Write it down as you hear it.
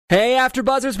Hey,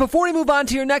 AfterBuzzers, before we move on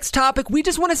to your next topic, we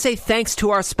just want to say thanks to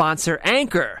our sponsor,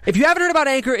 Anchor. If you haven't heard about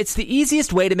Anchor, it's the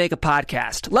easiest way to make a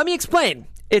podcast. Let me explain.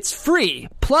 It's free.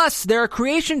 Plus, there are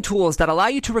creation tools that allow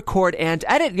you to record and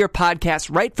edit your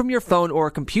podcast right from your phone or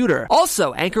computer.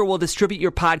 Also, Anchor will distribute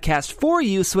your podcast for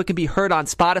you so it can be heard on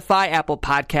Spotify, Apple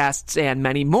Podcasts, and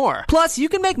many more. Plus, you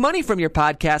can make money from your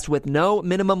podcast with no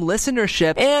minimum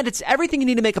listenership, and it's everything you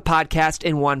need to make a podcast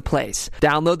in one place.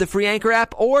 Download the free Anchor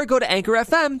app or go to Anchor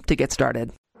FM to get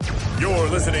started. You're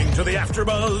listening to the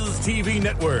AfterBuzz TV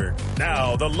Network,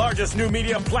 now the largest new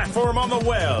media platform on the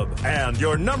web, and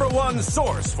your number one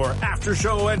source for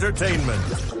after-show entertainment.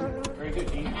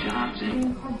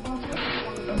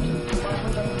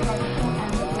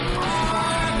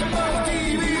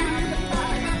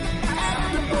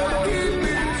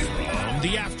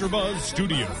 The AfterBuzz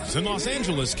Studios in Los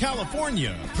Angeles,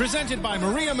 California. Presented by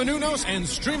Maria Menounos and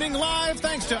streaming live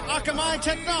thanks to Akamai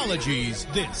Technologies.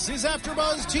 This is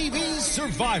AfterBuzz TV's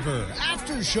Survivor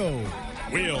After Show.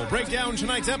 We'll break down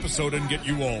tonight's episode and get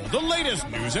you all the latest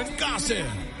news and gossip.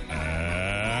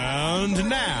 And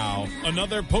now,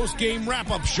 another post-game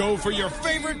wrap-up show for your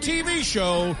favorite TV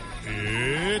show.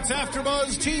 It's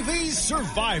AfterBuzz TV's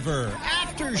Survivor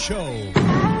After Show.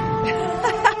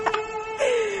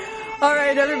 All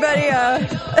right, everybody,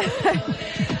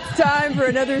 it's time for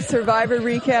another Survivor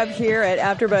recap here at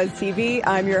AfterBuzz TV.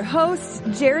 I'm your host,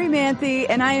 Jerry Manthe,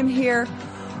 and I am here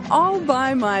all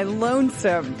by my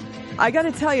lonesome. I got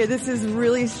to tell you, this is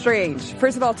really strange.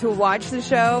 First of all, to watch the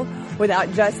show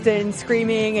without Justin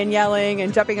screaming and yelling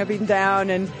and jumping up and down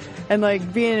and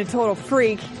like being a total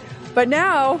freak. But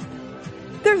now,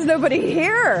 there's nobody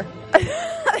here.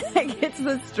 Like, it's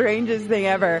the strangest thing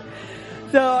ever.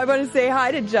 So I want to say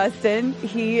hi to Justin.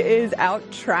 He is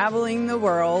out traveling the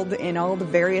world in all the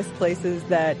various places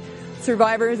that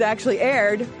Survivor has actually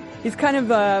aired. He's kind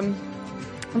of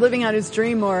living out his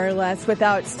dream, more or less,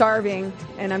 without starving,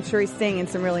 and I'm sure he's staying in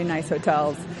some really nice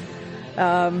hotels.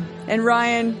 And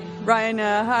Ryan,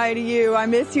 hi to you. I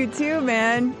miss you too,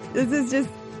 man. This is just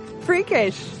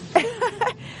freakish.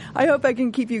 I hope I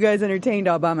can keep you guys entertained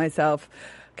all by myself,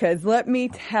 because let me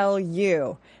tell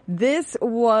you, this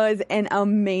was an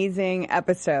amazing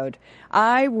episode.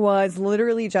 I was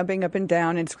literally jumping up and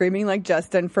down and screaming like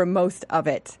Justin for most of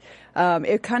it.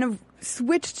 It kind of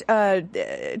switched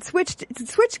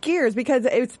gears because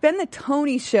it's been the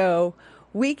Tony show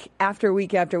week after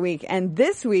week after week. And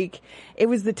this week, it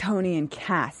was the Tony and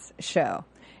Cass show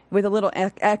with a little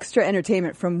extra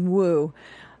entertainment from Woo.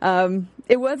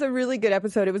 It was a really good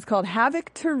episode. It was called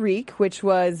Havoc to Wreak, which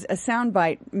was a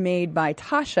soundbite made by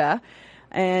Tasha.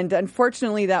 And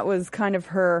unfortunately, that was kind of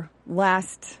her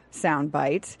last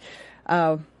soundbite.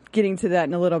 Getting to that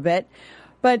in a little bit.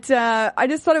 But I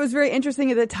just thought it was very interesting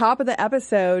at the top of the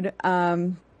episode.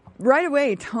 Right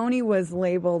away, Tony was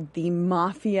labeled the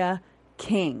Mafia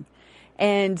King.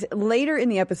 And later in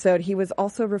the episode, he was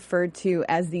also referred to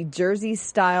as the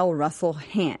Jersey-style Russell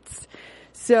Hantz.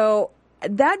 So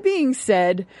that being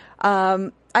said,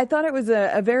 I thought it was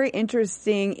a very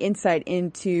interesting insight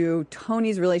into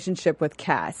Tony's relationship with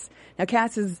Cass. Now,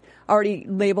 Cass has already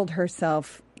labeled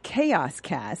herself Chaos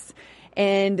Cass.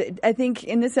 And I think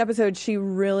in this episode, she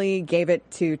really gave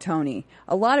it to Tony.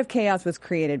 A lot of chaos was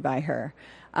created by her.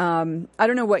 I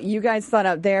don't know what you guys thought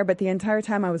out there, but the entire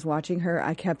time I was watching her,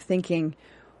 I kept thinking,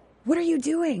 what are you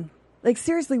doing? Like,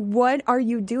 seriously, what are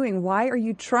you doing? Why are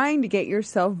you trying to get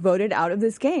yourself voted out of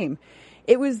this game?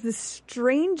 It was the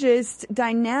strangest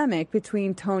dynamic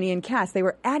between Tony and Cass. They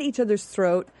were at each other's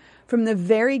throat from the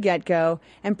very get-go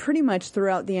and pretty much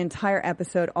throughout the entire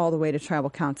episode all the way to Tribal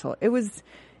Council. It was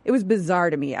bizarre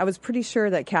to me. I was pretty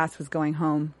sure that Cass was going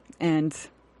home, and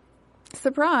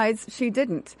surprise, she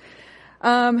didn't.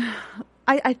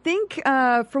 I think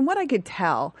from what I could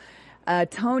tell,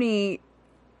 Tony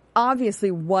obviously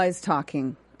was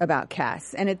talking about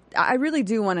Cass. And I really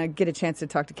do want to get a chance to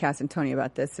talk to Cass and Tony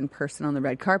about this in person on the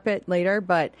red carpet later.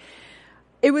 But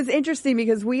it was interesting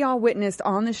because we all witnessed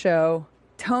on the show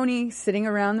Tony sitting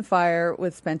around the fire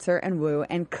with Spencer and Woo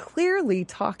and clearly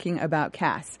talking about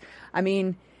Cass. I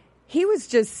mean, he was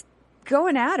just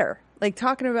going at her, like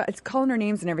talking about, calling her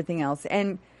names and everything else.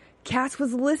 And Cass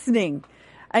was listening.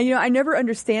 And, I never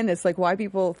understand this, like why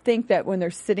people think that when they're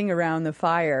sitting around the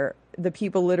fire, the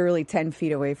people literally 10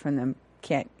 feet away from them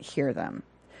can't hear them.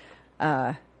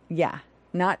 Yeah,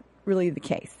 not really the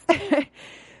case.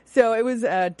 So it was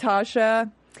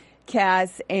Tasha,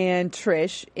 Cass, and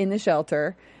Trish in the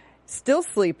shelter, still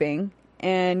sleeping,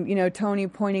 and, Tony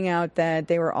pointing out that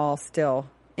they were all still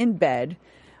in bed.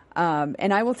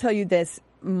 And I will tell you this,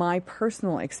 my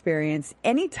personal experience,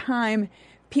 anytime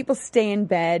people stay in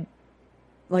bed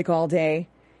like all day,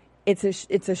 it's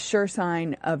a sure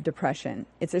sign of depression.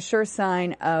 It's a sure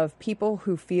sign of people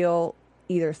who feel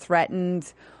either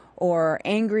threatened or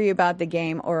angry about the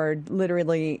game or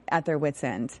literally at their wits'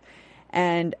 end.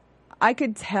 And I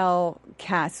could tell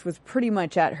Cass was pretty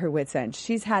much at her wits' end.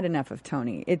 She's had enough of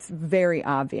Tony. It's very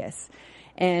obvious.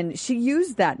 And she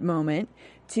used that moment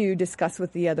to discuss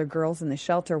with the other girls in the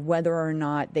shelter whether or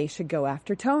not they should go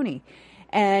after Tony.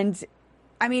 And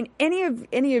I mean, any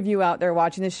of you out there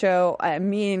watching the show,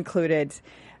 me included,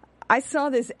 I saw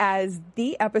this as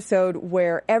the episode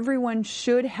where everyone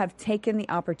should have taken the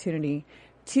opportunity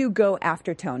to go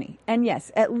after Tony. And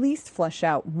yes, at least flush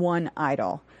out one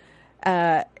idol.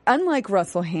 Unlike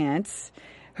Russell Hantz,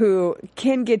 who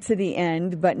can get to the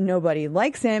end, but nobody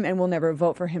likes him and will never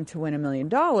vote for him to win $1 million,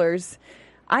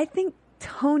 I think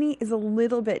Tony is a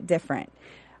little bit different.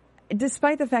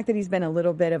 Despite the fact that he's been a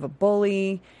little bit of a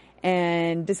bully,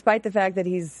 and despite the fact that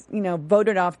he's,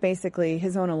 voted off basically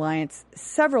his own alliance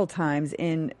several times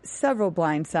in several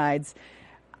blindsides,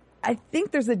 I think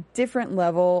there's a different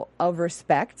level of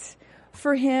respect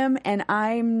for him, and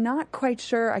I'm not quite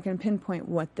sure I can pinpoint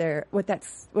what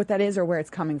that is or where it's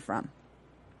coming from.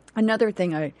 Another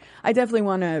thing, I definitely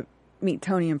want to meet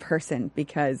Tony in person,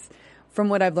 because from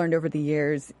what I've learned over the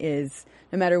years is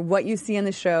no matter what you see in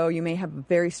the show, you may have a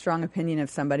very strong opinion of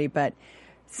somebody, but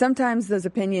sometimes those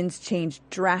opinions change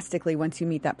drastically once you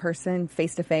meet that person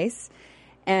face to face.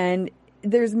 And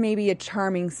there's maybe a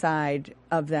charming side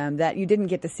of them that you didn't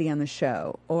get to see on the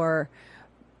show, or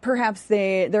perhaps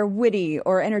they're witty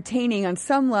or entertaining on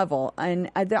some level.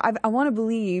 And I want to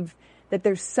believe that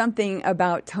there's something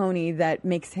about Tony that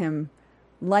makes him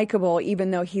likable,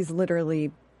 even though he's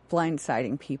literally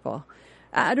blindsiding people.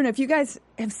 I don't know if you guys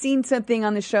have seen something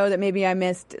on the show that maybe I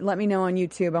missed. Let me know on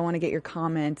YouTube. I want to get your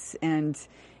comments and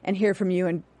hear from you,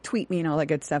 and tweet me and all that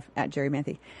good stuff at Jerry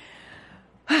Manthe.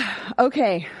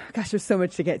 Okay. Gosh, there's so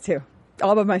much to get to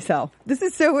all by myself. This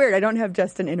is so weird. I don't have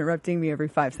Justin interrupting me every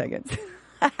 5 seconds.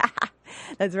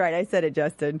 That's right. I said it,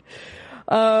 Justin.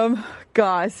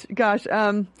 Gosh.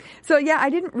 So yeah, I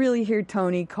didn't really hear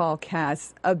Tony call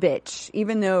Cass a bitch,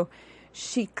 even though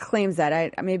she claims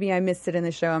that. Maybe I missed it in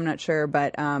the show. I'm not sure,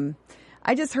 but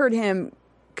I just heard him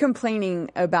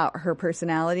complaining about her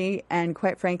personality, and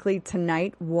quite frankly,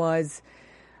 tonight was,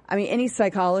 any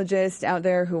psychologist out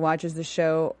there who watches the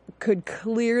show could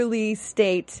clearly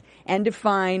state and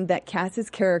define that Cass's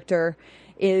character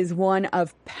is one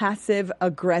of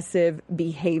passive-aggressive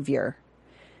behavior.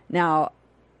 Now,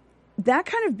 that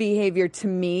kind of behavior to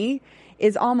me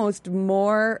is almost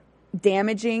more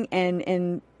damaging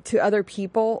and to other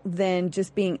people than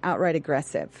just being outright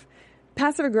aggressive.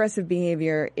 Passive-aggressive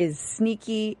behavior is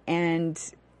sneaky and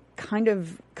kind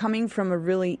of coming from a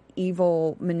really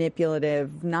evil,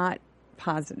 manipulative, not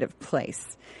positive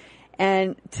place.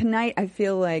 And tonight I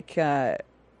feel like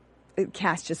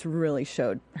Cass just really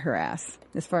showed her ass,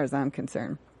 as far as I'm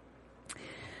concerned.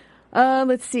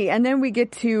 Let's see. And then we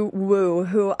get to Wu,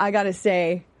 who I gotta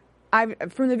say,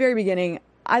 from the very beginning,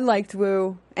 I liked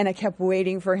Wu, and I kept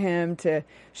waiting for him to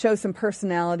show some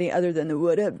personality other than the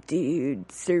 "what up, dude,"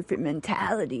 surfing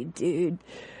mentality, dude.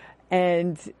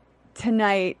 And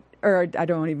tonight, or I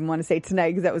don't even want to say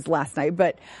tonight because that was last night,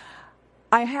 but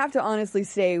I have to honestly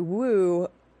say Wu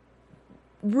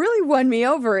really won me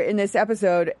over in this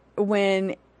episode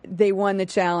when they won the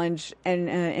challenge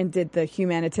and did the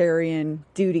humanitarian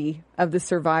duty of the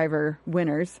Survivor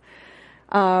winners.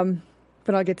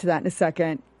 But I'll get to that in a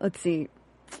second. Let's see.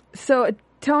 So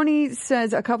Tony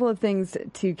says a couple of things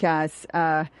to Cass.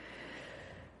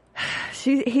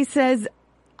 He says,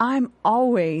 "I'm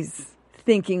always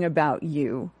thinking about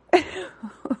you,"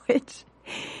 which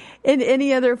in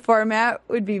any other format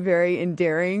would be very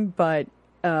endearing. But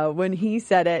when he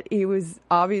said it, he was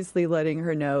obviously letting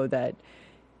her know that,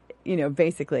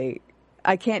 basically,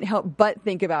 I can't help but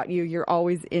think about you. You're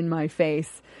always in my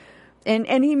face.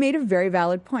 And he made a very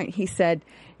valid point. He said,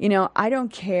 I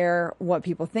don't care what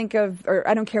people think of, or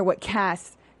I don't care what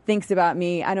Cass thinks about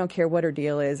me. I don't care what her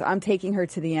deal is. I'm taking her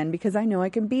to the end because I know I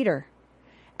can beat her.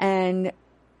 And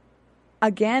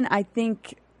again, I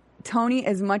think Tony,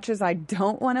 as much as I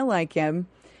don't want to like him,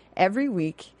 every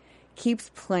week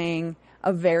keeps playing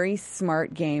a very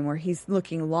smart game where he's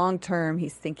looking long term.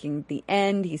 He's thinking the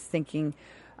end. He's thinking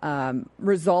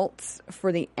results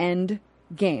for the end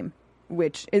game,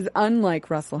 which is unlike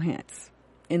Russell Hantz.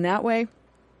 In that way,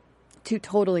 two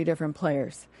totally different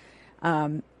players.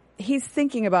 He's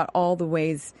thinking about all the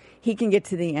ways he can get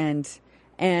to the end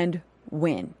and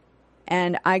win.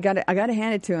 And I got to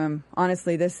hand it to him.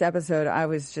 Honestly, this episode, I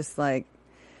was just like,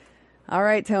 all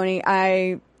right, Tony,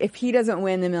 if he doesn't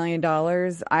win the $1 million,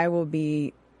 I will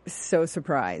be so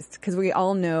surprised because we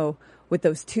all know with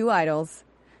those two idols,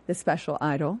 the special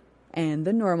idol and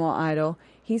the normal idol,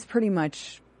 he's pretty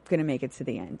much going to make it to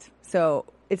the end. So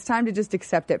it's time to just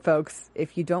accept it, folks.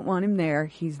 If you don't want him there,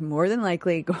 he's more than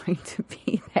likely going to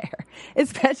be there,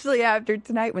 especially after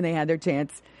tonight when they had their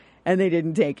chance and they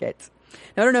didn't take it.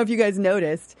 Now, I don't know if you guys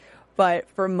noticed, but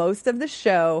for most of the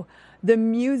show, the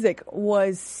music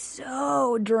was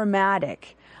so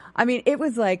dramatic. I mean, it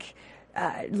was like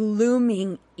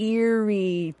looming,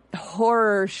 eerie,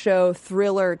 horror show,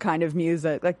 thriller kind of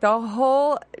music. Like the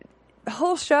whole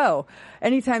show.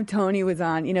 Anytime Tony was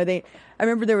on, I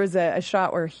remember there was a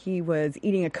shot where he was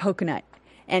eating a coconut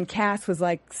and Cass was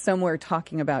like somewhere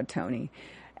talking about Tony.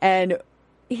 And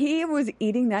he was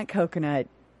eating that coconut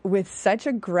with such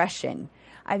aggression.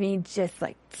 I mean, just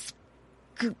like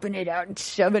scooping it out and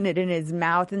shoving it in his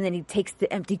mouth, and then he takes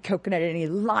the empty coconut and he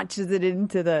launches it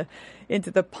into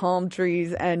the palm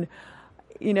trees. And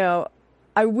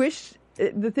I wish,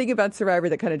 the thing about Survivor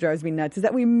that kind of drives me nuts is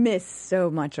that we miss so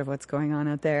much of what's going on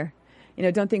out there.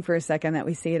 Don't think for a second that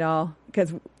we see it all,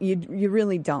 because you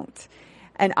really don't.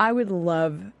 And I would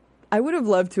have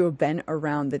loved to have been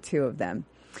around the two of them.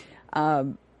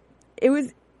 It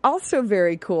was also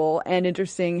very cool and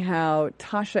interesting how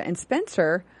Tasha and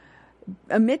Spencer,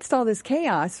 amidst all this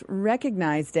chaos,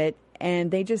 recognized it, and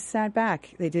they just sat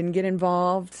back. They didn't get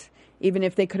involved, even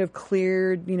if they could have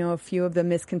cleared, a few of the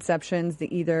misconceptions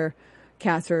that either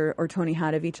Cass or Tony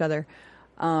had of each other.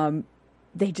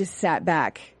 They just sat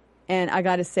back. And I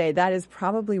got to say, that is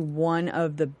probably one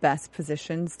of the best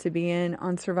positions to be in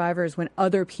on Survivor, is when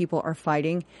other people are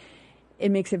fighting. It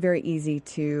makes it very easy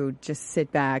to just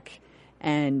sit back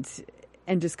and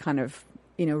just kind of,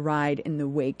 ride in the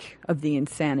wake of the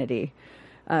insanity.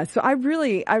 So I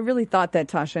really thought that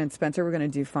Tasha and Spencer were going to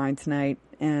do fine tonight.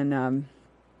 And I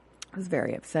was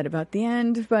very upset about the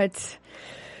end, but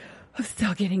I'm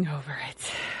still getting over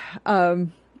it.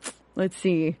 Let's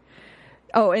see.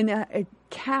 Oh, and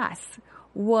Cass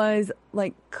was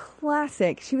like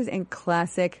classic. She was in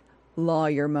classic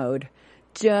lawyer mode,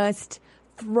 just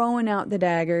throwing out the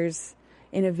daggers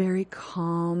in a very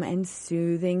calm and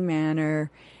soothing manner.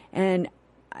 And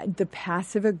the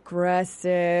passive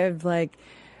aggressive, like,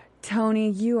 Tony,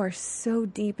 you are so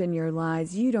deep in your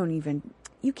lies. You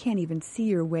can't even see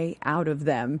your way out of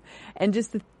them. And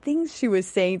just the things she was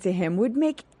saying to him would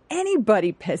make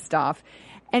anybody pissed off.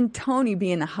 And Tony,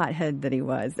 being the hothead that he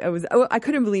was, I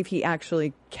couldn't believe he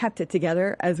actually kept it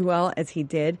together as well as he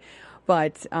did.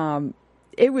 But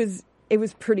it was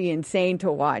pretty insane to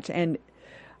watch. And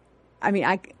I mean,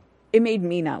 it made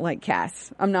me not like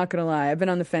Cass. I'm not going to lie. I've been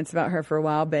on the fence about her for a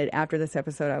while, but after this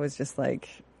episode, I was just like,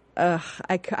 ugh,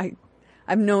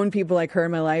 I've known people like her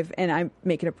in my life, and I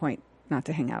make it a point not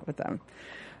to hang out with them.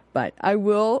 But I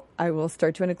will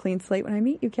start you on a clean slate when I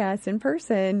meet you, Cass, in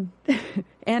person.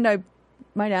 And I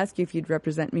might ask you if you'd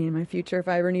represent me in my future if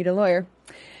I ever need a lawyer.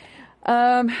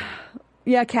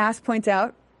 Yeah, Cass points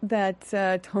out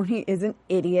that Tony is an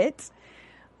idiot,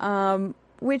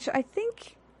 which I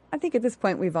think at this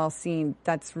point we've all seen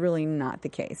that's really not the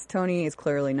case. Tony is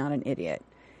clearly not an idiot.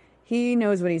 He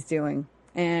knows what he's doing,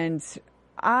 and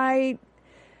I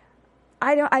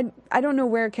don't know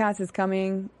where Cass is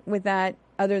coming with that,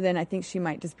 other than I think she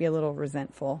might just be a little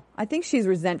resentful. I think she's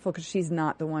resentful because she's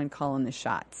not the one calling the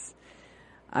shots.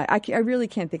 I really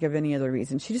can't think of any other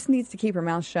reason. She just needs to keep her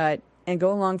mouth shut and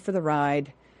go along for the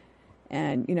ride.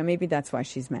 And, maybe that's why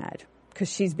she's mad, because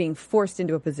she's being forced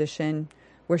into a position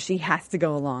where she has to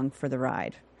go along for the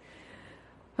ride.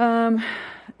 Yeah,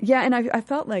 and I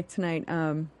felt like tonight,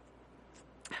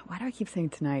 why do I keep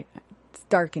saying tonight? It's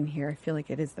dark in here. I feel like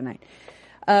it is the night.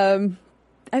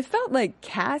 I felt like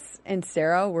Cass and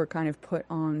Sarah were kind of put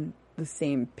on the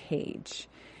same page.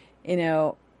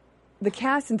 The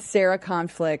Cass and Sarah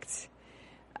conflict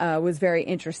was very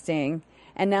interesting.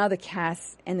 And now the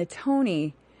Cass and the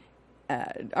Tony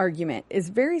argument is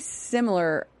very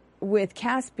similar, with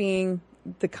Cass being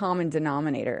the common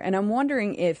denominator. And I'm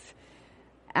wondering if,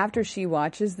 after she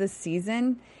watches this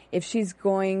season, if she's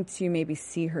going to maybe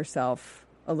see herself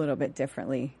a little bit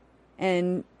differently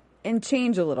and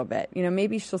change a little bit.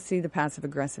 Maybe she'll see the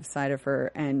passive-aggressive side of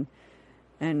her and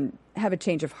have a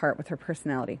change of heart with her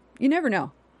personality. You never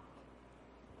know.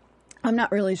 I'm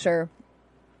not really sure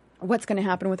what's going to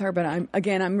happen with her, but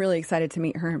I'm really excited to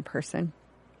meet her in person.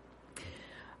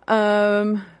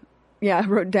 Yeah, I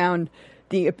wrote down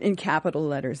in capital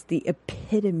letters, the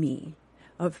epitome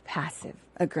of passive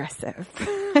aggressive.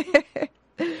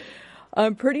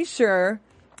 I'm pretty sure,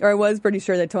 or I was pretty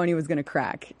sure, that Tony was going to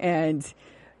crack, and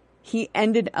he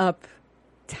ended up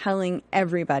telling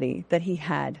everybody that he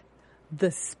had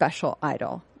the special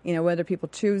idol. whether people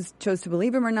chose to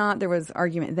believe him or not, there was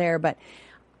argument there. But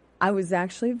I was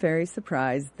actually very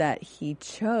surprised that he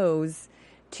chose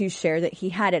to share that he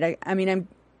had it. I mean, I'm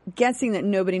guessing that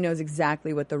nobody knows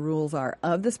exactly what the rules are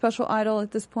of the special idol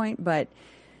at this point, but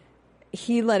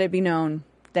he let it be known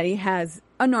that he has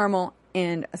a normal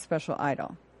and a special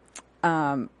idol.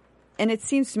 And it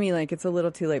seems to me like it's a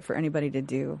little too late for anybody to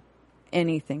do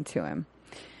anything to him.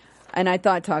 And I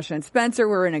thought Tasha and Spencer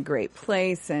were in a great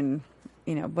place and,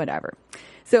 whatever.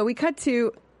 So we cut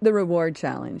to the reward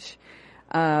challenge.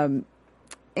 And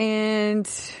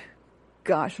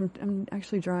gosh, I'm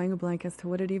actually drawing a blank as to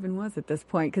what it even was at this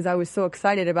point because I was so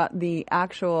excited about the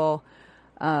actual,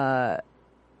 it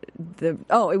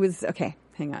was, okay,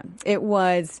 hang on. It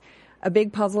was a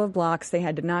big puzzle of blocks. They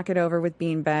had to knock it over with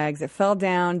bean bags. It fell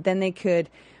down. Then they could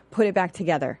put it back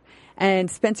together.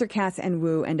 And Spencer, Cass, and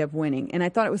Woo end up winning. And I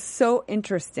thought it was so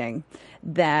interesting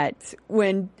that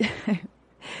when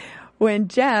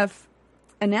Jeff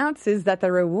announces that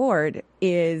the reward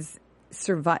is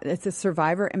it's a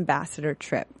Survivor Ambassador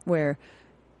trip where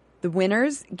the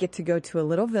winners get to go to a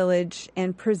little village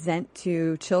and present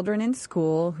to children in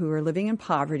school who are living in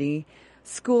poverty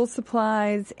school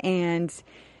supplies and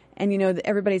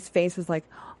everybody's face was like,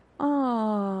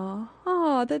 oh,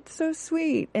 that's so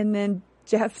sweet. And then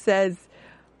Jeff says,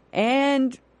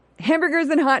 and hamburgers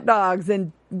and hot dogs.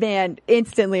 And man,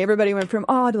 instantly everybody went from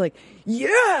to like,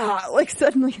 yeah, like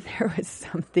suddenly there was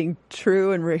something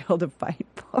true and real to fight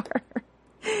for.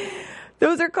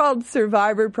 Those are called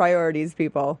survivor priorities,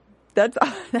 people. That's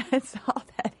all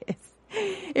that is.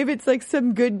 If it's like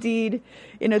some good deed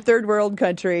in a third world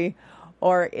country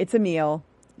or it's a meal,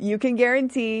 you can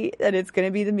guarantee that it's going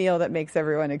to be the meal that makes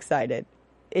everyone excited.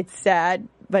 It's sad,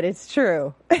 but it's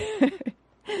true.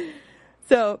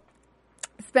 So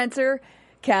Spencer,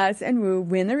 Cass, and Woo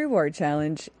win the reward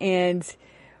challenge, and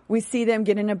we see them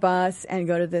get in a bus and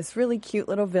go to this really cute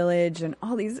little village, and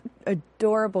all these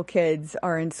adorable kids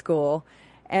are in school.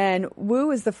 And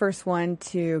Woo is the first one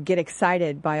to get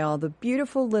excited by all the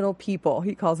beautiful little people.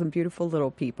 He calls them beautiful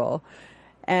little people.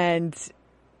 And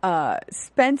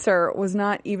Spencer was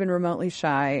not even remotely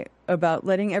shy about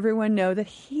letting everyone know that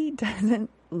he doesn't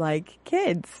like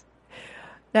kids.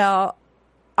 Now,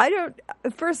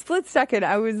 for a split second,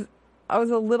 I was a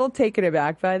little taken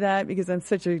aback by that because I'm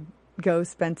such a Go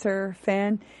Spencer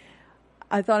fan.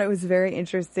 I thought it was very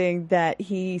interesting that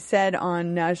he said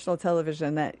on national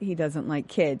television that he doesn't like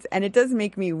kids. And it does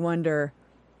make me wonder,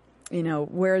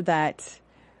 where that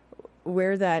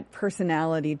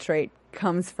personality trait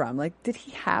comes from. Like, did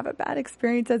he have a bad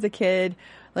experience as a kid?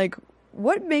 Like,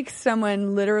 what makes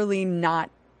someone literally not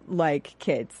like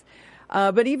kids?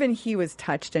 But even he was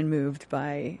touched and moved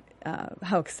by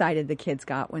how excited the kids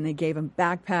got when they gave him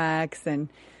backpacks and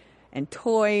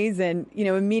toys. And,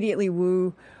 immediately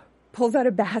Woo pulls out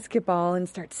a basketball and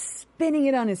starts spinning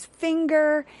it on his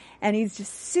finger. And he's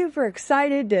just super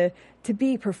excited to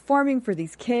be performing for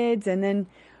these kids. And then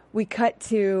we cut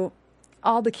to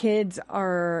all the kids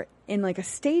are in like a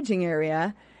staging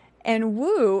area. And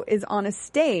Woo is on a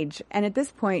stage. And at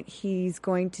this point, he's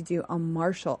going to do a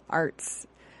martial arts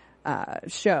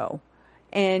show.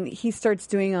 And he starts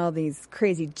doing all these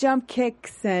crazy jump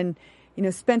kicks and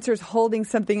Spencer's holding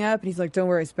something up and he's like, don't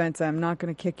worry, Spencer, I'm not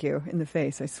going to kick you in the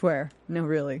face. I swear. No,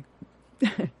 really.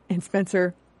 And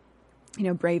Spencer,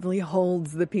 bravely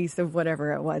holds the piece of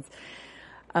whatever it was.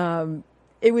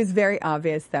 It was very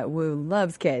obvious that Woo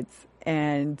loves kids.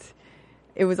 And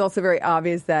it was also very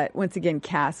obvious that once again,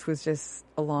 Cass was just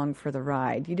along for the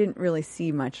ride. You didn't really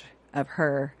see much of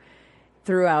her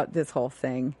throughout this whole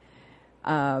thing.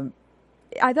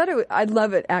 I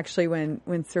love it actually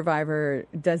when Survivor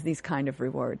does these kind of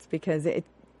rewards because it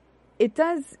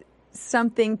does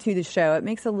something to the show. It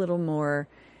makes a little more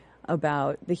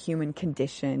about the human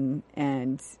condition,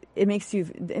 and it makes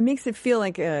it feel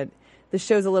like the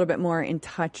show's a little bit more in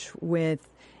touch with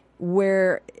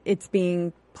where it's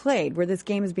being played, where this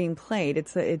game is being played.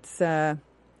 It's I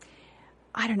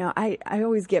don't know. I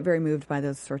always get very moved by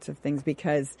those sorts of things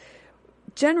because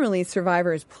generally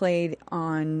Survivor is played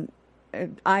on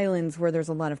islands where there's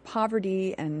a lot of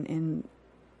poverty and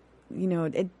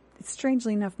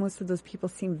strangely enough, most of those people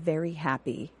seem very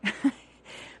happy.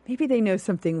 Maybe they know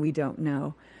something we don't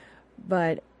know,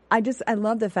 but I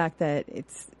love the fact that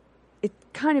it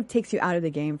kind of takes you out of the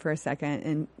game for a second.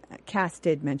 And Cass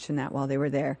did mention that while they were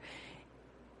there.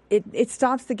 It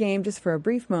stops the game just for a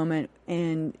brief moment,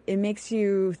 and it makes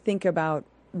you think about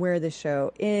where the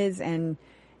show is and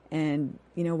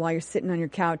while you're sitting on your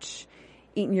couch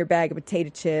eating your bag of potato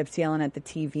chips, yelling at the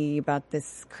TV about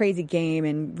this crazy game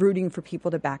and rooting for people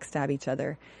to backstab each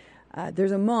other.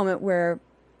 There's a moment where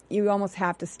you almost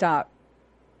have to stop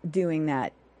doing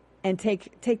that and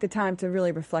take the time to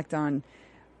really reflect on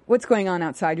what's going on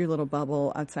outside your little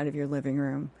bubble, outside of your living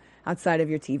room, outside of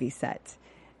your TV set,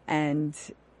 and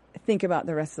think about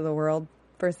the rest of the world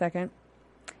for a second.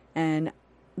 And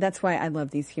that's why I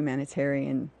love these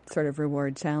humanitarian sort of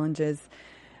reward challenges.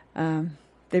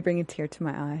 They bring a tear to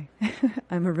my eye.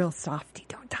 I'm a real softie.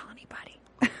 Don't tell anybody.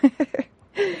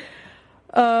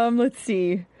 Let's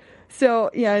see.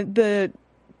 So, yeah, the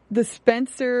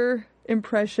Spencer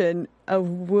impression of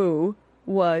Woo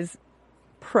was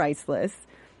priceless.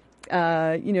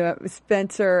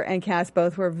 Spencer and Cass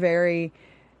both were very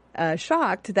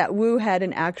shocked that Woo had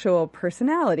an actual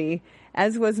personality,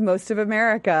 as was most of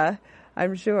America,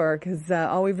 I'm sure, because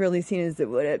all we've really seen is the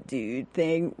what up dude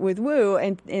thing with Woo.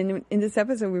 And in this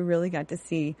episode, we really got to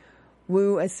see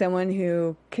Woo as someone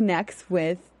who connects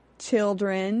with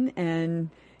children and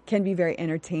can be very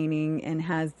entertaining and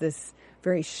has this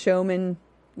very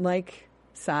showman-like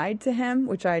side to him,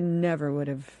 which I never would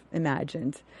have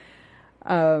imagined.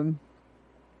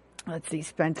 Let's see,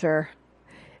 Spencer.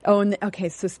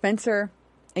 So Spencer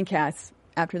and Cass,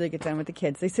 after they get done with the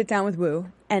kids, they sit down with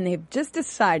Woo, and they've just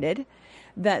decided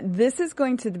that this is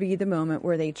going to be the moment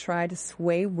where they try to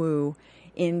sway Woo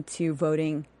into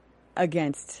voting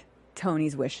against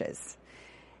Tony's wishes.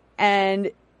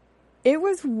 And it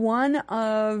was one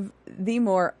of the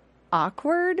more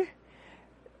awkward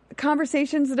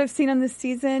conversations that I've seen on this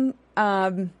season.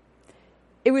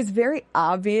 It was very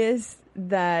obvious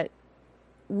that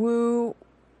Woo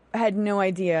had no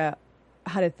idea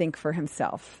how to think for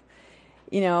himself.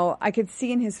 I could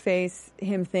see in his face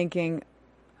him thinking,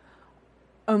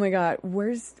 "Oh my God,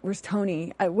 where's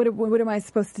Tony? What am I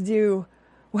supposed to do?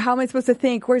 How am I supposed to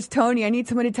think? Where's Tony? I need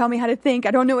someone to tell me how to think.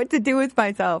 I don't know what to do with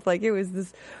myself." Like, it was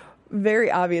this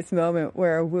very obvious moment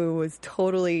where Woo was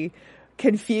totally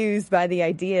confused by the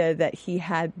idea that he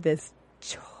had this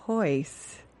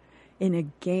choice in a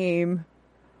game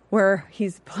where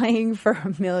he's playing for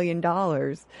 $1 million.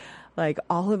 Like,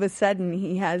 all of a sudden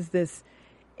he has this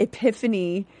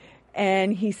epiphany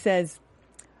and he says,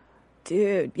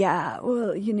 "Dude, yeah,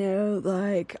 well,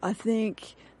 I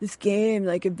think this game,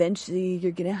 eventually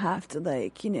you're going to have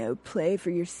to, play for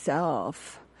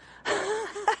yourself."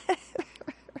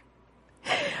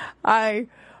 I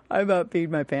about peed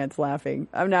my pants laughing.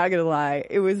 I'm not going to lie.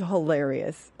 It was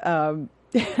hilarious. The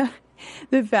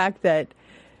fact that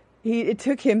it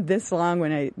took him this long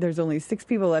when there's only 6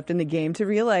 people left in the game to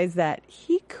realize that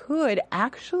he could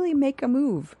actually make a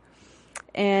move.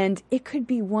 And it could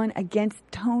be one against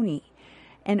Tony.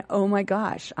 And oh my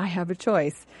gosh, I have a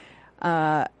choice.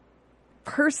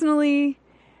 Personally,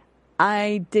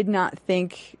 I did not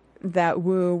think that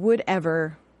Woo would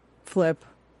ever flip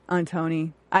on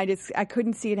Tony. I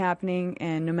couldn't see it happening,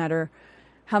 and no matter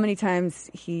how many times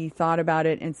he thought about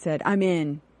it and said, I'm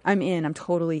in, I'm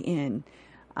totally in,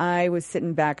 I was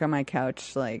sitting back on my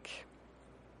couch like,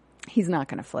 he's not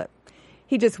going to flip.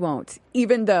 He just won't.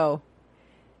 Even though,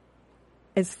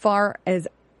 as far as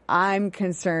I'm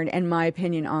concerned and my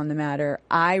opinion on the matter,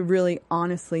 I really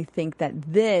honestly think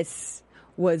that this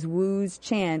was Woo's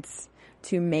chance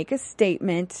to make a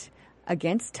statement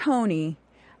against Tony,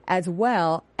 as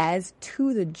well as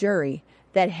to the jury,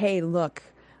 that, hey, look,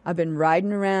 I've been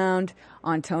riding around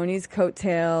on Tony's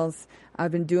coattails.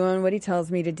 I've been doing what he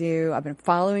tells me to do. I've been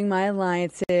following my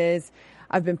alliances.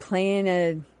 I've been playing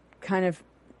a kind of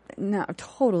not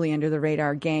totally under the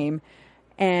radar game.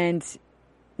 And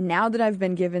now that I've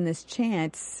been given this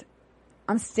chance,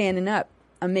 I'm standing up.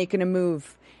 I'm making a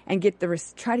move and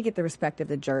try to get the respect of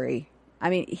the jury. I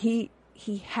mean, he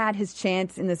had his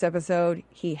chance in this episode.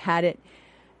 He had it.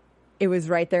 It was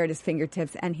right there at his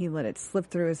fingertips, and he let it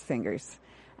slip through his fingers.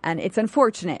 And it's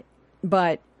unfortunate,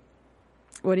 but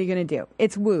what are you going to do?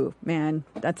 It's Woo, man.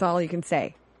 That's all you can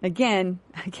say. Again,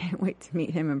 I can't wait to meet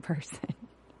him in person.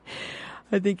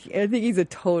 I think he's a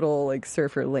total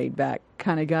surfer laid back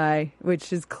kind of guy,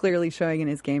 which is clearly showing in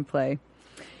his gameplay.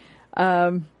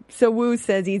 So Woo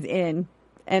says he's in,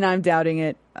 and I'm doubting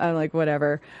it. I'm like,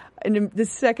 whatever. And the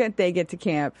second they get to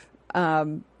camp,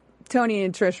 Tony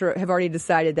and Trish have already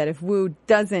decided that if Woo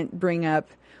doesn't bring up,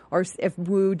 or if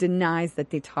Woo denies that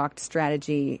they talked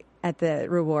strategy at the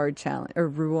reward,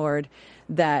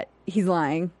 that he's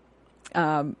lying,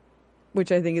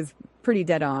 which I think is pretty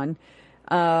dead on.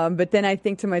 But then I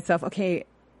think to myself, okay,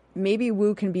 maybe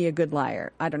Woo can be a good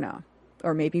liar. I don't know.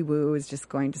 Or maybe Woo is just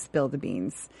going to spill the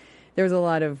beans. There was a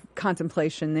lot of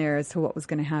contemplation there as to what was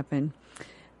going to happen.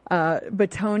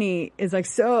 But Tony is like,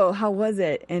 so how was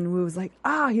it? And Woo was like,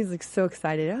 he's so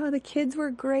excited. Oh, the kids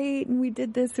were great. And we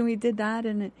did this and we did that.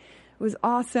 And it was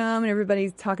awesome. And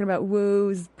everybody's talking about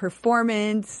Woo's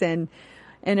performance and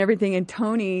everything. And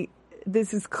Tony,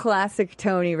 this is classic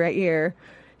Tony right here.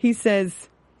 He says,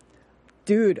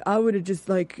 dude, I would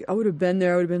have been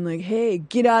there. I would have been like, hey,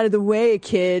 get out of the way,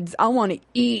 kids. I want to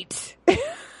eat.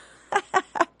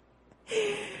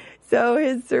 So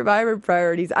his Survivor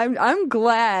priorities. I'm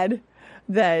glad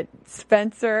that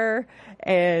Spencer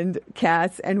and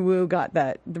Cass and Woo got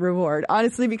the reward,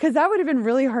 honestly, because that would have been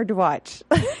really hard to watch.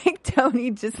 Like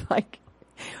Tony just like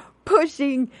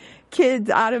pushing kids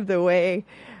out of the way,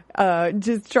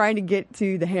 just trying to get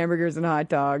to the hamburgers and hot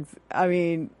dogs. I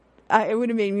mean, it would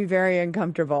have made me very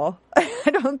uncomfortable.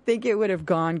 I don't think it would have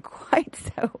gone quite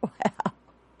so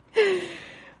well.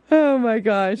 Oh my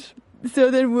gosh.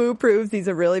 So then Woo proves he's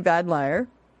a really bad liar.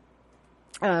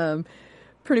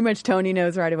 Pretty much Tony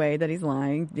knows right away that he's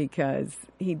lying because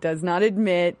he does not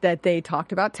admit that they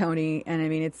talked about Tony. And I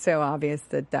mean, it's so obvious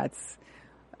that that's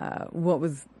what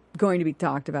was going to be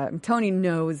talked about. And Tony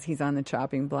knows he's on the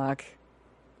chopping block,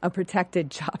 a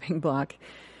protected chopping block.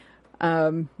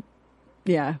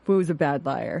 Yeah, Woo's a bad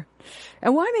liar.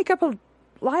 And why make up a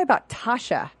lie about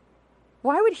Tasha?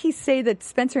 Why would he say that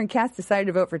Spencer and Cass decided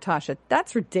to vote for Tasha?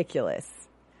 That's ridiculous.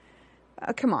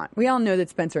 Come on. We all know that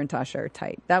Spencer and Tasha are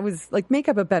tight. That was like, make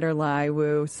up a better lie,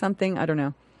 Woo. Something, I don't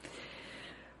know.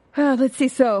 Let's see.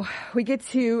 So we get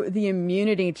to the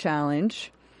immunity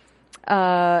challenge.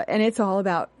 And it's all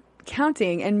about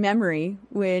counting and memory,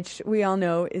 which we all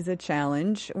know is a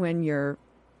challenge when you're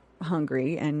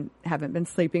hungry and haven't been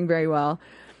sleeping very well.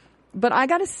 But I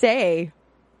got to say,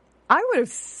 I would have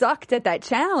sucked at that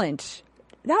challenge.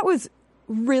 That was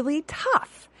really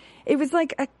tough. It was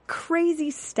like a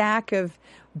crazy stack of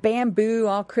bamboo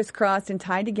all crisscrossed and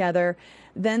tied together.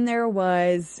 Then there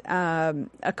was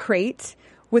a crate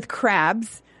with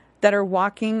crabs that are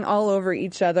walking all over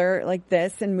each other like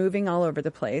this and moving all over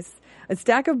the place. A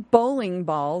stack of bowling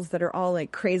balls that are all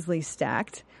like crazily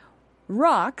stacked.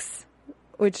 Rocks,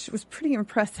 which was pretty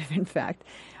impressive, in fact.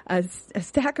 A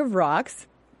stack of rocks.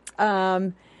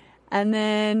 And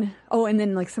then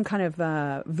like some kind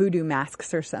of voodoo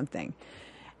masks or something.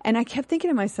 And I kept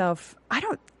thinking to myself, I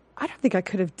don't think I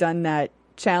could have done that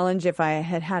challenge if I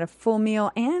had had a full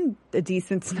meal and a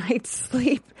decent night's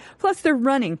sleep. Plus, they're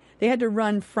running. They had to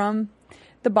run from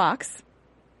the box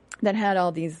that had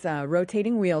all these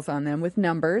rotating wheels on them with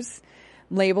numbers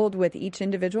labeled with each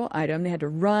individual item. They had to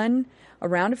run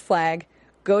around a flag,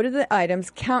 go to the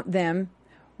items, count them,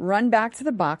 run back to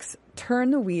the box, turn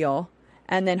the wheel,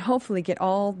 and then hopefully get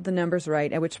all the numbers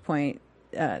right, at which point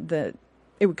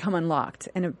it would come unlocked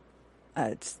and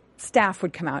a staff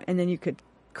would come out, and then you could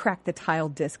crack the tile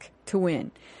disc to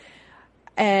win.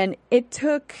 And it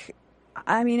took,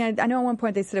 I mean, I know at one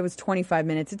point they said it was 25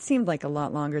 minutes. It seemed like a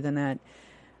lot longer than that.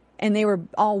 And they were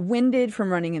all winded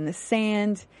from running in the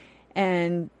sand,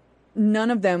 and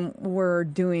none of them were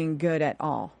doing good at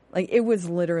all. Like, it was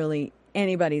literally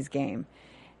anybody's game.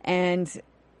 And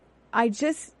I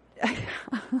just...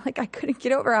 like, I couldn't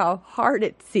get over how hard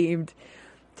it seemed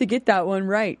to get that one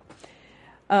right.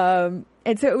 And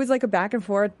so it was like a back and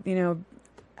forth, you know.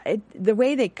 The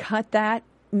way they cut that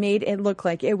made it look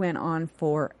like it went on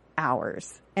for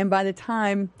hours. And by the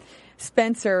time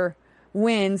Spencer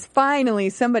wins,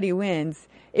 finally somebody wins,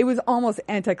 it was almost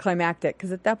anticlimactic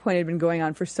because at that point it had been going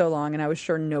on for so long and I was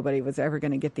sure nobody was ever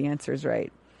going to get the answers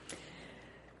right.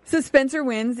 So Spencer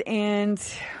wins, and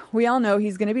we all know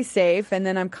he's going to be safe. And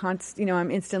then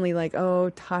I'm instantly like,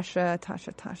 oh,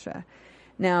 Tasha.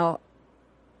 Now,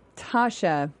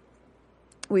 Tasha,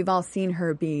 we've all seen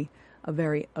her be a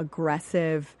very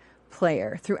aggressive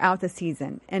player throughout the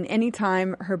season. And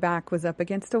anytime her back was up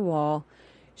against a wall,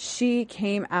 she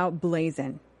came out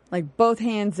blazing, like both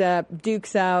hands up,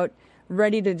 dukes out,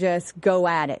 ready to just go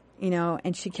at it, you know.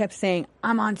 And she kept saying,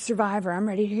 I'm on Survivor. I'm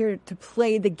ready here to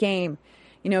play the game.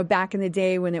 You know, back in the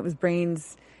day when it was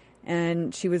Brains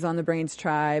and she was on the Brains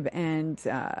tribe and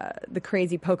the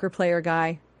crazy poker player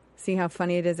guy. See how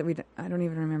funny it is that I don't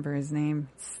even remember his name.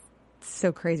 It's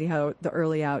so crazy how the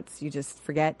early outs you just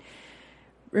forget.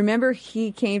 Remember,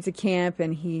 he came to camp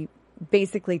and he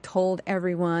basically told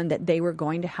everyone that they were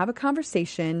going to have a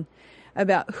conversation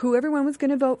about who everyone was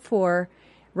going to vote for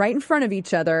right in front of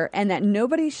each other and that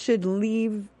nobody should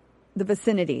leave the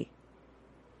vicinity.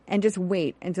 And just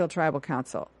wait until tribal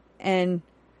council. And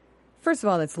first of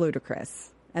all, that's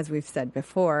ludicrous, as we've said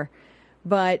before.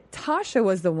 But Tasha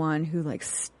was the one who like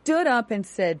stood up and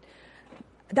said,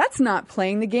 that's not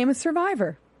playing the game of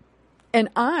Survivor. And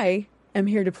I am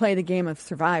here to play the game of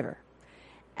Survivor.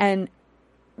 And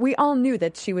we all knew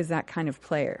that she was that kind of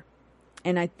player.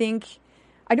 And I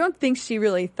don't think she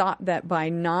really thought that by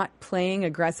not playing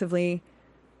aggressively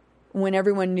when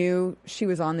everyone knew she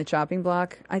was on the chopping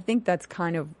block, I think that's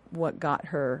kind of what got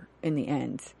her in the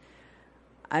end.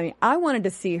 I mean, I wanted to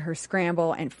see her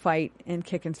scramble and fight and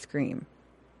kick and scream.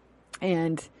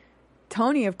 And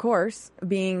Tony, of course,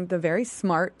 being the very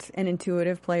smart and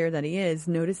intuitive player that he is,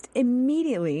 noticed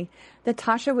immediately that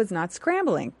Tasha was not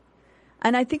scrambling.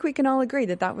 And I think we can all agree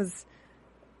that that was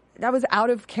out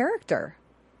of character.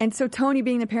 And so Tony,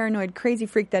 being the paranoid, crazy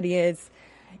freak that he is,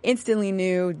 instantly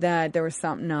knew that there was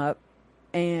something up,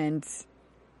 and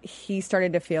he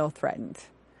started to feel threatened.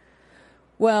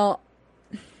 Well,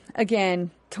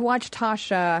 again, to watch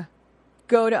Tasha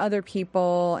go to other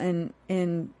people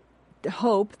and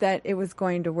hope that it was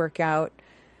going to work out,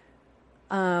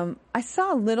 I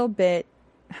saw a little bit,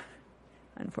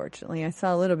 unfortunately, I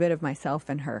saw a little bit of myself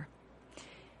in her.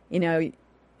 You know,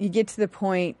 you get to the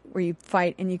point where you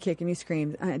fight and you kick and you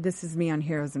scream. This is me on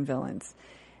Heroes and Villains.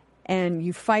 And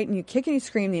you fight and you kick and you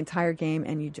scream the entire game,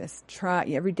 and you just try.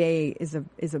 Every day is a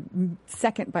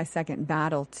second by second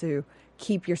battle to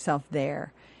keep yourself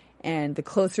there. And the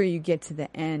closer you get to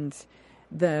the end,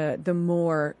 the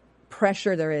more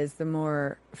pressure there is, the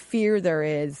more fear there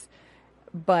is.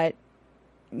 But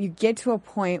you get to a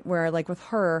point where, like with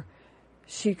her,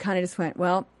 she kind of just went,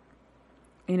 well,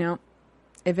 you know,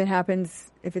 if it happens,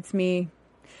 if it's me,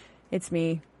 it's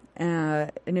me.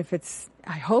 And if it's,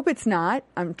 I hope it's not.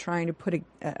 I'm trying to put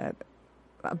a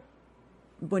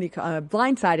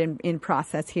blindside in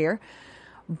process here.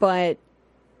 But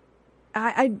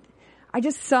I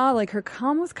just saw like her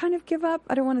calm was kind of give up.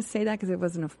 I don't want to say that because it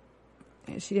wasn't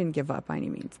she didn't give up by any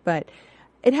means, but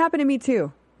it happened to me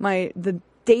too. The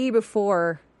day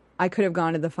before I could have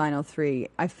gone to the final three,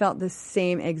 I felt the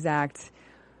same exact,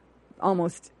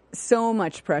 almost so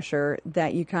much pressure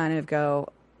that you kind of go,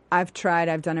 I've tried,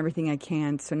 I've done everything I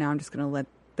can, so now I'm just going to let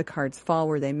the cards fall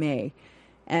where they may.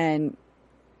 And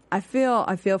I feel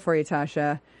for you,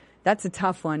 Tasha. That's a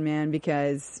tough one, man,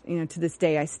 because, you know, to this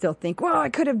day I still think, well, I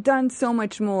could have done so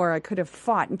much more. I could have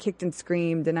fought and kicked and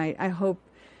screamed, and I hope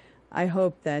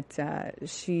that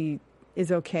she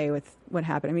is okay with what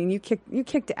happened. I mean, you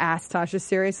kicked ass, Tasha,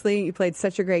 seriously. You played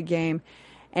such a great game,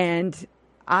 and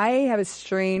I have a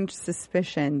strange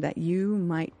suspicion that you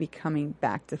might be coming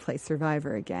back to play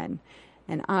Survivor again.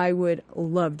 And I would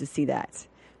love to see that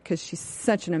because she's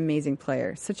such an amazing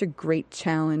player, such a great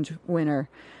challenge winner.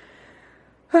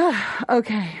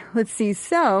 Okay, let's see.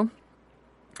 So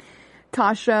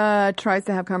Tasha tries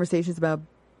to have conversations about,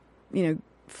 you know,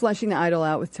 flushing the idol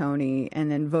out with Tony and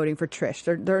then voting for Trish.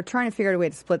 They're trying to figure out a way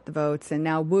to split the votes. And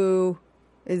now Woo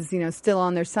is, you know, still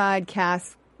on their side.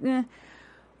 Cass,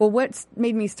 Well, what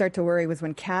made me start to worry was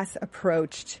when Cass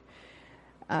approached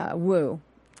Woo,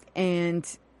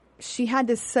 and she had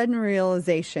this sudden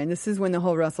realization. This is when the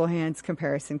whole Russell Hantz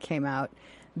comparison came out,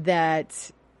 that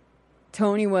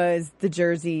Tony was the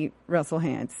Jersey Russell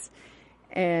Hantz,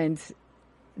 and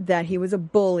that he was a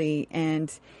bully,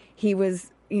 and he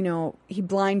was, you know, he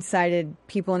blindsided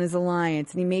people in his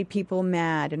alliance, and he made people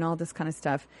mad, and all this kind of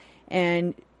stuff.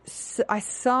 And so I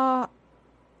saw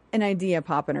an idea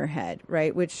pop in her head,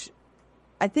 right? Which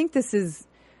I think this is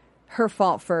her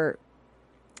fault for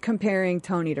comparing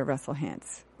Tony to Russell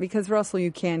Hantz, because Russell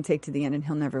you can take to the end and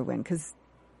he'll never win because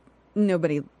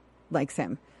nobody likes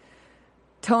him.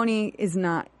 Tony is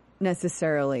not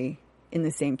necessarily in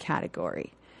the same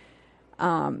category.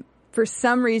 For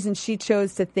some reason, she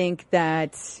chose to think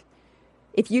that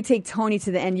if you take Tony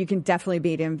to the end, you can definitely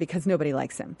beat him because nobody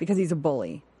likes him, because he's a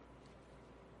bully.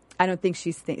 I don't think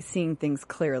she's seeing things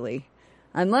clearly.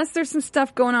 Unless there's some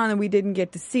stuff going on that we didn't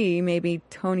get to see, maybe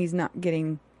Tony's not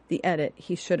getting the edit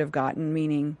he should have gotten,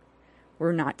 meaning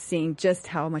we're not seeing just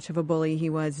how much of a bully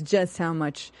he was, just how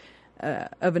much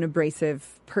of an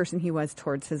abrasive person he was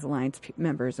towards his alliance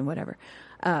members and whatever.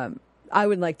 I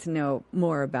would like to know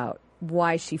more about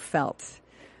why she felt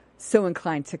so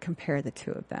inclined to compare the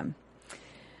two of them.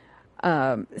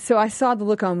 So I saw the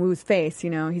look on Woo's face,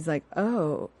 you know, he's like,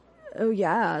 oh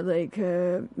yeah, like,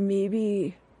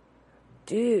 maybe,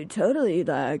 dude, totally,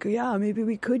 like, yeah, maybe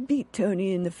we could beat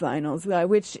Tony in the finals.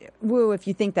 Which, Woo, if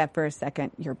you think that for a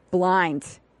second, you're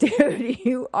blind, dude.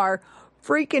 You are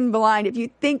freaking blind if you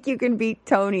think you can beat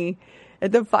Tony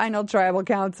at the final tribal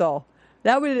council.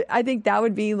 I think that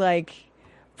would be, like,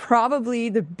 probably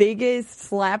the biggest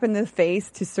slap in the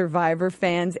face to Survivor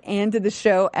fans and to the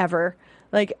show ever.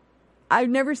 Like, I've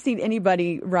never seen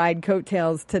anybody ride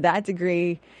coattails to that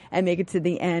degree and make it to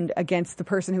the end against the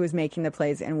person who was making the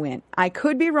plays and win. I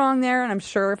could be wrong there, and I'm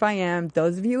sure if I am,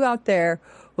 those of you out there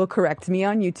will correct me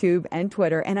on YouTube and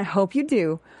Twitter, and I hope you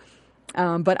do.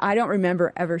 But I don't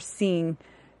remember ever seeing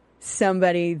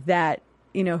somebody that,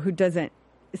 you know, who doesn't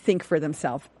think for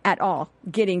themselves at all,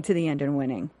 getting to the end and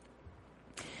winning.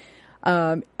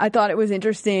 I thought it was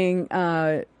interesting,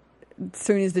 as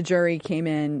soon as the jury came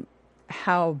in,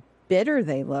 how bitter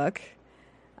they look.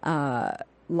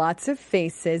 Lots of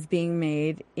faces being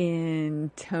made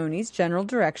in Tony's general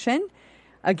direction.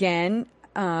 Again,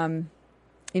 the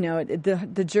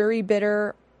jury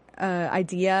bitter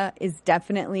idea is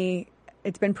definitely,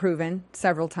 it's been proven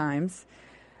several times.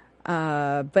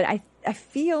 But I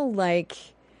feel like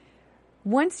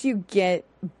once you get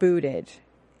booted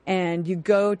and you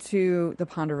go to the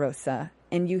Ponderosa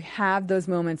and you have those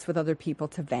moments with other people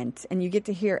to vent and you get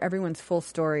to hear everyone's full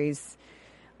stories,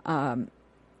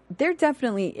 there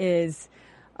definitely is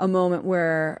a moment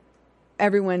where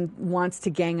everyone wants to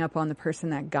gang up on the person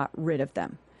that got rid of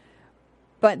them.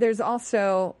 But there's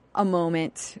also a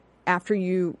moment after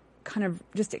you kind of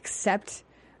just accept,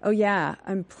 oh yeah,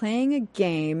 I'm playing a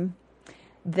game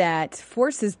that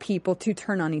forces people to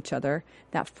turn on each other,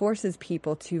 that forces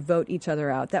people to vote each other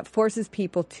out, that forces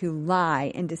people to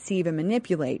lie and deceive and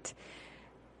manipulate.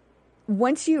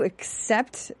 Once you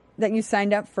accept that you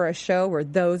signed up for a show where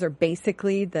those are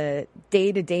basically the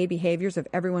day-to-day behaviors of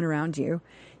everyone around you,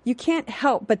 you can't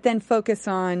help but then focus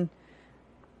on,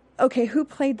 okay, who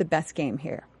played the best game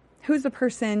here? Who's the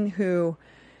person who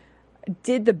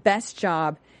did the best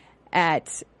job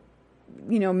at,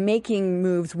 making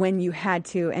moves when you had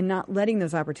to and not letting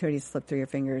those opportunities slip through your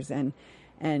fingers and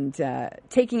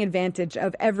taking advantage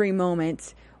of every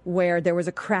moment where there was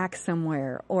a crack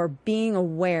somewhere, or being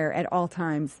aware at all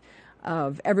times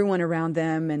of everyone around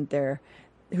them and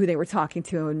who they were talking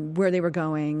to and where they were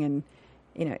going. And,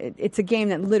 it's a game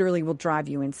that literally will drive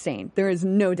you insane. There is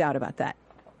no doubt about that.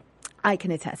 I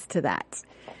can attest to that.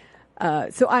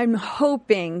 So I'm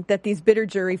hoping that these bitter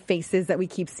jury faces that we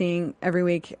keep seeing every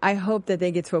week, I hope that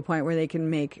they get to a point where they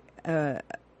can make a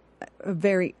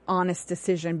very honest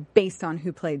decision based on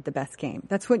who played the best game.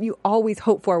 That's what you always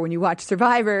hope for when you watch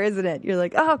Survivor, isn't it? You're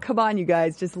like, oh, come on, you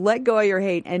guys, just let go of your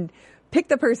hate and pick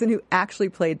the person who actually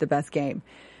played the best game,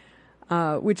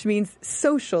 which means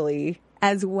socially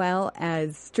as well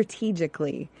as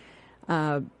strategically.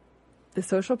 The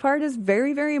social part is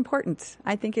very, very important.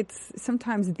 I think it's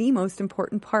sometimes the most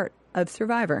important part of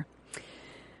Survivor.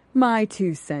 My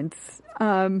 2 cents.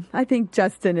 I think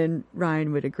Justin and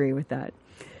Ryan would agree with that.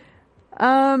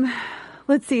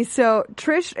 Let's see. So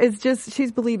Trish is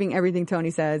she's believing everything Tony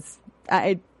says.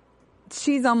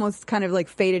 She's almost kind of like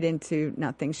faded into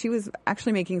nothing. She was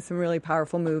actually making some really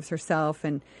powerful moves herself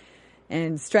and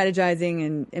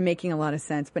strategizing and making a lot of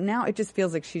sense. But now it just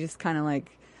feels like she just kind of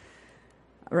like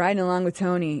riding along with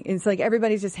Tony. It's like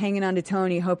everybody's just hanging on to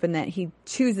Tony, hoping that he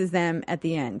chooses them at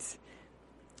the end.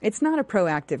 It's not a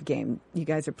proactive game you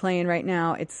guys are playing right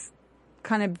now. It's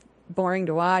kind of boring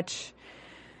to watch.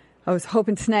 I was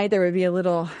hoping tonight there would be a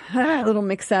little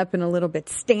mix-up and a little bit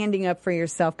standing up for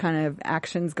yourself kind of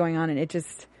actions going on, and it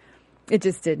just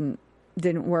didn't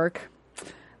work.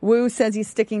 Wu says he's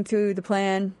sticking to the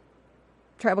plan.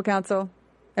 Tribal Council,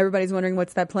 everybody's wondering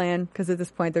what's that plan, because at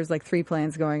this point there's like 3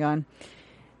 plans going on.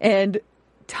 And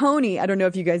Tony, I don't know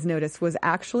if you guys noticed, was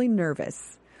actually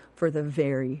nervous for the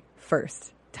very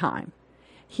first time.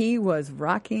 He was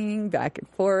rocking back and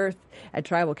forth at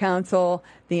Tribal Council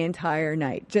the entire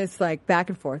night, just like back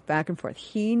and forth, back and forth.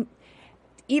 Even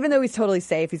though he's totally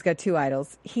safe, he's got 2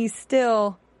 idols, he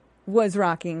still was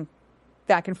rocking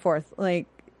back and forth. Like,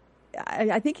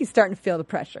 I think he's starting to feel the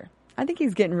pressure. I think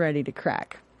he's getting ready to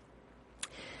crack.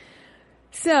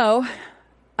 So,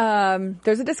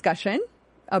 there's a discussion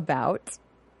about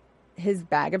his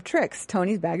bag of tricks,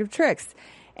 Tony's bag of tricks.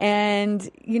 And,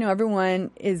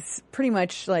 everyone is pretty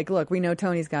much like, look, we know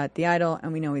Tony's got the idol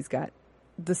and we know he's got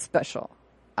the special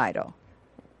idol,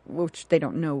 which they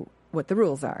don't know what the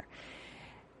rules are.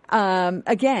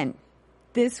 Again,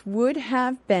 this would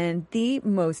have been the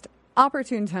most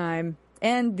opportune time,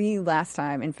 and the last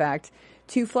time, in fact,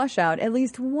 to flush out at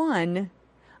least one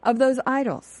of those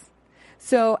idols.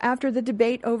 So after the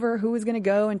debate over who was going to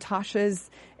go, and Tasha's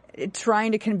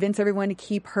trying to convince everyone to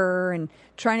keep her and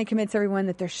trying to convince everyone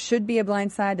that there should be a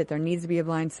blind side, that there needs to be a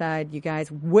blind side, you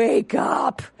guys, wake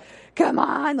up. Come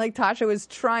on. Like, Tasha was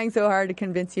trying so hard to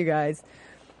convince you guys.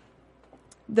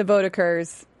 The vote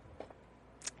occurs,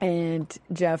 and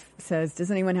Jeff says, does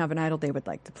anyone have an idol they would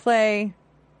like to play?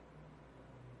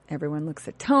 Everyone looks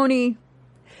at Tony,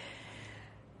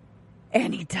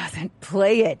 and he doesn't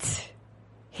play it.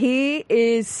 He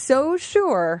is so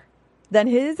sure that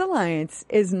his alliance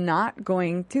is not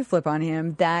going to flip on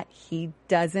him that he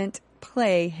doesn't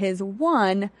play his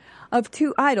one of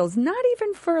 2 idols. Not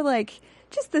even for, like,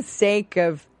 just the sake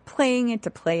of playing it to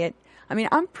play it. I mean,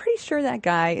 I'm pretty sure that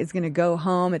guy is going to go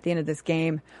home at the end of this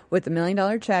game with $1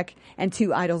 million check and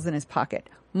 2 idols in his pocket.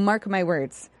 Mark my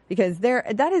words, because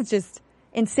that is just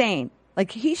insane.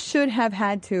 Like, he should have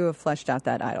had to have fleshed out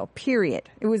that idol, period.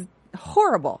 It was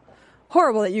horrible.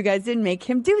 Horrible that you guys didn't make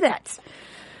him do that.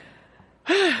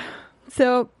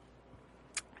 So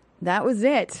that was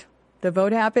it. The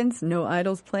vote happens, no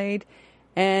idols played,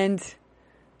 and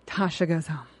Tasha goes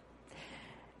home.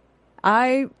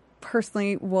 I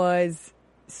personally was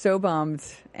so bummed,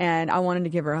 and I wanted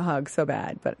to give her a hug so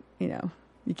bad, but, you know,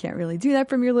 you can't really do that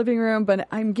from your living room, but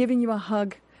I'm giving you a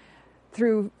hug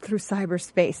through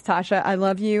cyberspace. Tasha, I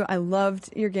love you. I loved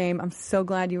your game. I'm so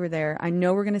glad you were there. I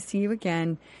know we're going to see you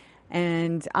again,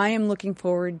 and I am looking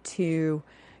forward to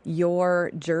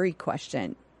your jury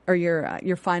question, or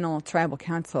your final tribal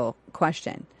council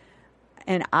question.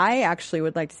 And I actually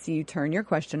would like to see you turn your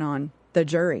question on the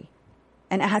jury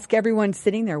and ask everyone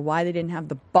sitting there why they didn't have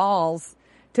the balls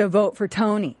to vote for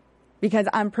Tony. Because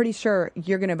I'm pretty sure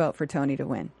you're going to vote for Tony to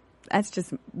win. That's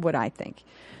just what I think.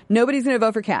 Nobody's going to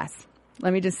vote for Cass.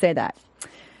 Let me just say that.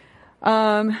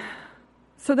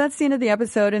 So that's the end of the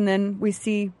episode, and then we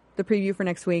see the preview for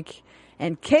next week.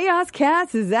 And Chaos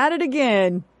Cass is at it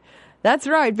again. That's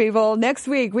right, people. Next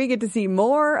week, we get to see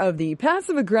more of the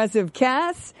passive-aggressive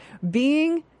Cass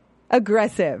being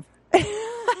aggressive.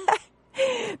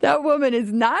 That woman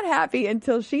is not happy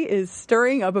until she is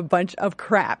stirring up a bunch of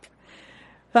crap.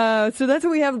 So that's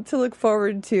what we have to look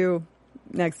forward to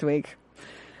next week.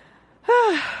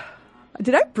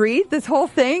 Did I breathe this whole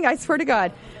thing? I swear to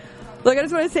God. Look, I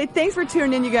just want to say thanks for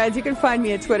tuning in, you guys. You can find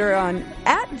me at Twitter on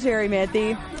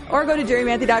 @JerryManthe, or go to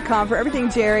jerrymanthe.com for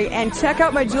everything Jerry, and check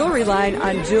out my jewelry line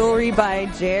on Jewelry by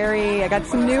Jerry. I got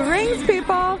some new rings,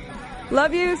 people.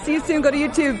 Love you. See you soon. Go to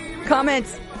YouTube.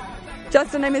 Comments.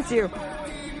 Justin, I miss you.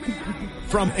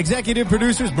 From executive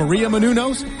producers Maria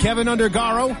Menounos, Kevin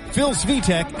Undergaro, Phil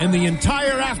Svitek, and the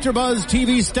entire AfterBuzz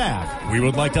TV staff, we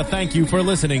would like to thank you for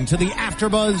listening to the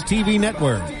AfterBuzz TV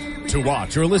network. To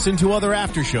watch or listen to other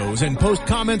after shows and post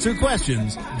comments or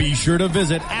questions, be sure to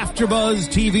visit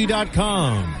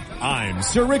AfterBuzzTV.com. I'm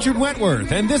Sir Richard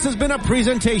Wentworth, and this has been a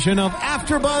presentation of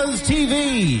AfterBuzz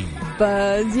TV.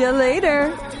 Buzz you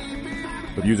later.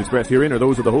 The views expressed herein are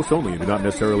those of the hosts only and do not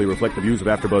necessarily reflect the views of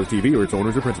AfterBuzz TV or its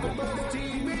owners or principals.